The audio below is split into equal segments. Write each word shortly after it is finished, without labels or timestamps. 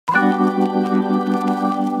Velkommen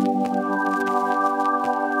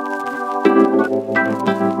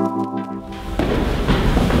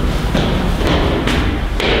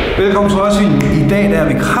til NOISEFILM. I dag der er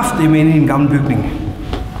vi kraftedeme inde i en gammel bygning.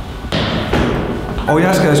 Og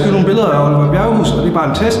jeg skal skyde nogle billeder af Bjerrehuus, og det er bare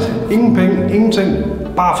en test. Ingen penge, ingenting.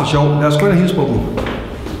 Bare for sjov. Lad os gå ind og hilse på dem. Det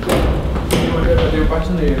er jo bare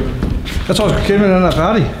sådan Jeg tror, at Kevin han er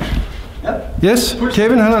færdig. Ja. Yes,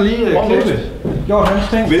 Kevin han har lige gjort hans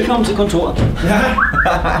ting. Velkommen til kontoret. Ja,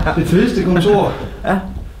 det fedeste kontor. Ja.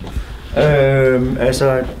 Altså,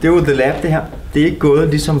 det er jo The Lab, det her. Det er ikke gået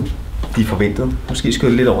ligesom de forventede. Måske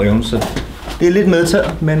skød lidt over evnen, så det er lidt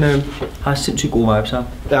medtaget, men har sindssygt gode vibes her.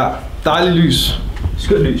 Ja, dejligt lys.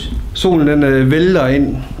 Skønt lys. Solen den vælter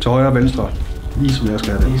ind til højre og venstre. Lige som jeg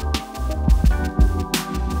skal have det.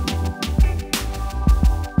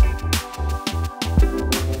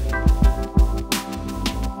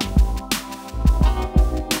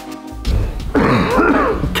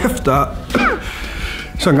 Kæft, der er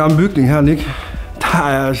sådan en gammel bygning her, Nick. Der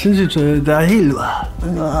er sindssygt, der er helt...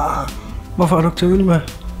 Hvorfor har du ikke til øl med?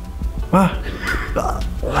 Hvad?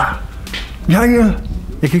 Vi har ingen øl.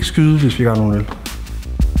 Jeg kan ikke skyde, hvis vi ikke har nogen øl.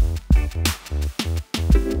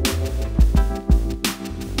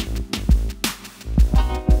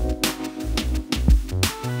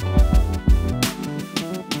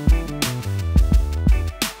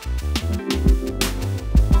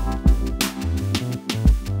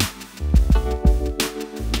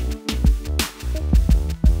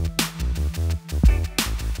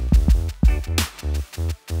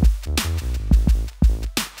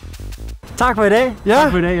 Tak for i dag. Ja.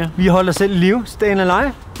 Tak for i dag, ja. Vi holder os selv i live. Staying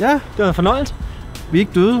alive. Ja. Det var en fornøjelse. Vi er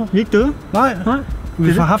ikke døde. Vi er ikke døde. Nej.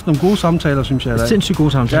 Vi har haft nogle gode samtaler, synes jeg. Sindssygt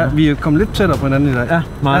gode samtaler. Ja, vi er kommet lidt tættere på hinanden i dag. Ja,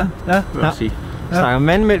 meget. Ja. Snakker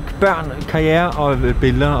mandmælk, børn, karriere og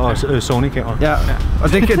billeder og Sony-kamera. Ja.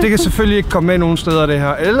 Og det kan selvfølgelig ikke komme med nogen steder, det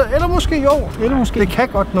her. Eller måske jo. Eller måske. Det kan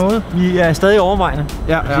godt noget. Vi er stadig overvejende.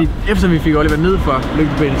 Ja. Efter vi fik Oliver ned for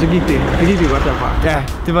lygtepælen, så gik det godt derfra. Ja,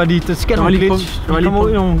 det var lige, der sker nogle glitch. Vi kom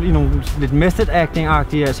ud i nogle lidt method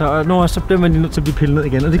acting-agtige, altså, og nu så blev man lige nødt til at blive pillet ned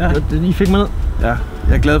igen, og I fik mig ned. Ja, jeg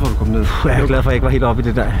er glad for, at du kom ned. Jeg er glad for, at jeg ikke var helt oppe i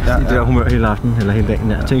det der, humør hele aftenen, eller hele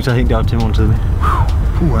dagen. Jeg tænkte, så hænge det op til morgen tidlig.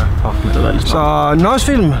 Så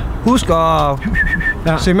NOISEFILM, husk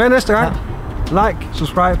at se med næste gang. Like,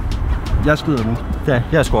 subscribe. Jeg skyder nu. Ja,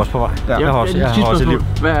 jeg er sgu også på vej. Ja. Jeg har også et liv.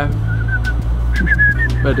 Hvad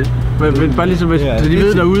er det? Men bare ligesom, så de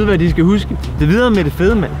ved derude, hvad de skal huske. Det videre med det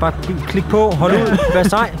fede, mand. Bare klik på, hold ud, vær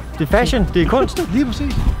sej. Det er fashion, det er kunst. Lige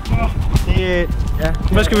præcis.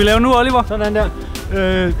 Hvad skal vi lave nu, Oliver? Sådan der.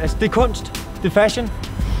 Altså, det er kunst, det er fashion.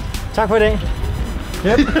 Tak for i dag.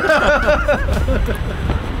 Yep.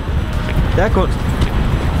 Det er kunst.